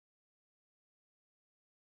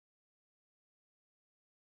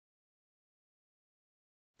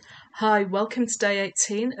Hi, welcome to day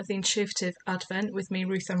 18 of the Intuitive Advent with me,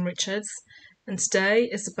 Ruth Richards, and today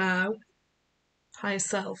is about higher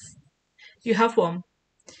self. You have one.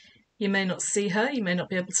 You may not see her, you may not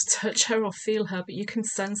be able to touch her or feel her, but you can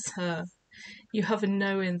sense her. You have a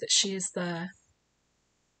knowing that she is there.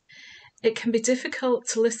 It can be difficult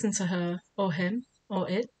to listen to her or him or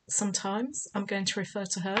it sometimes. I'm going to refer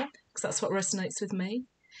to her because that's what resonates with me.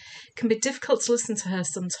 It can be difficult to listen to her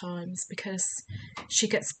sometimes because she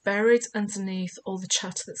gets buried underneath all the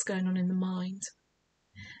chatter that's going on in the mind.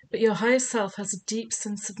 But your higher self has a deep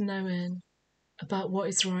sense of knowing about what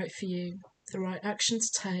is right for you, the right action to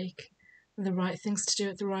take, and the right things to do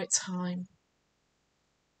at the right time.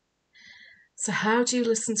 So how do you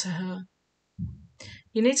listen to her?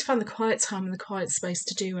 You need to find the quiet time and the quiet space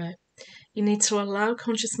to do it. You need to allow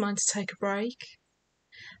conscious mind to take a break.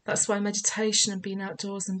 That's why meditation and being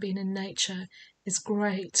outdoors and being in nature is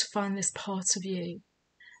great to find this part of you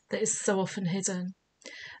that is so often hidden.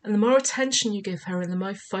 And the more attention you give her and the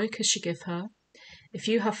more focus you give her, if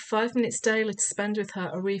you have 5 minutes daily to spend with her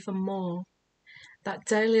or even more, that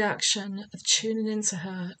daily action of tuning into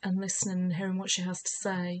her and listening and hearing what she has to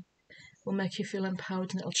say will make you feel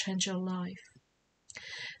empowered and it'll change your life.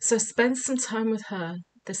 So spend some time with her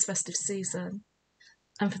this festive season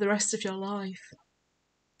and for the rest of your life.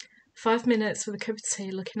 5 minutes with a cup of tea,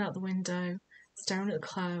 looking out the window, staring at the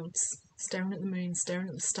clouds, staring at the moon, staring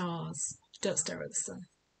at the stars. Don't stare at the sun.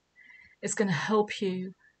 It's going to help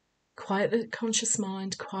you quiet the conscious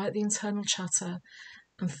mind, quiet the internal chatter,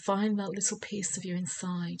 and find that little piece of you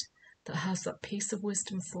inside that has that piece of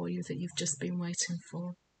wisdom for you that you've just been waiting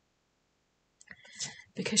for.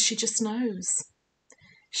 Because she just knows.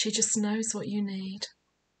 She just knows what you need.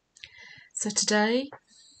 So today,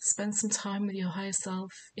 spend some time with your higher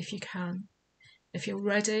self if you can. If you're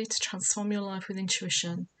ready to transform your life with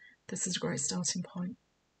intuition, this is a great starting point.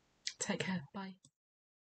 Take care. Bye.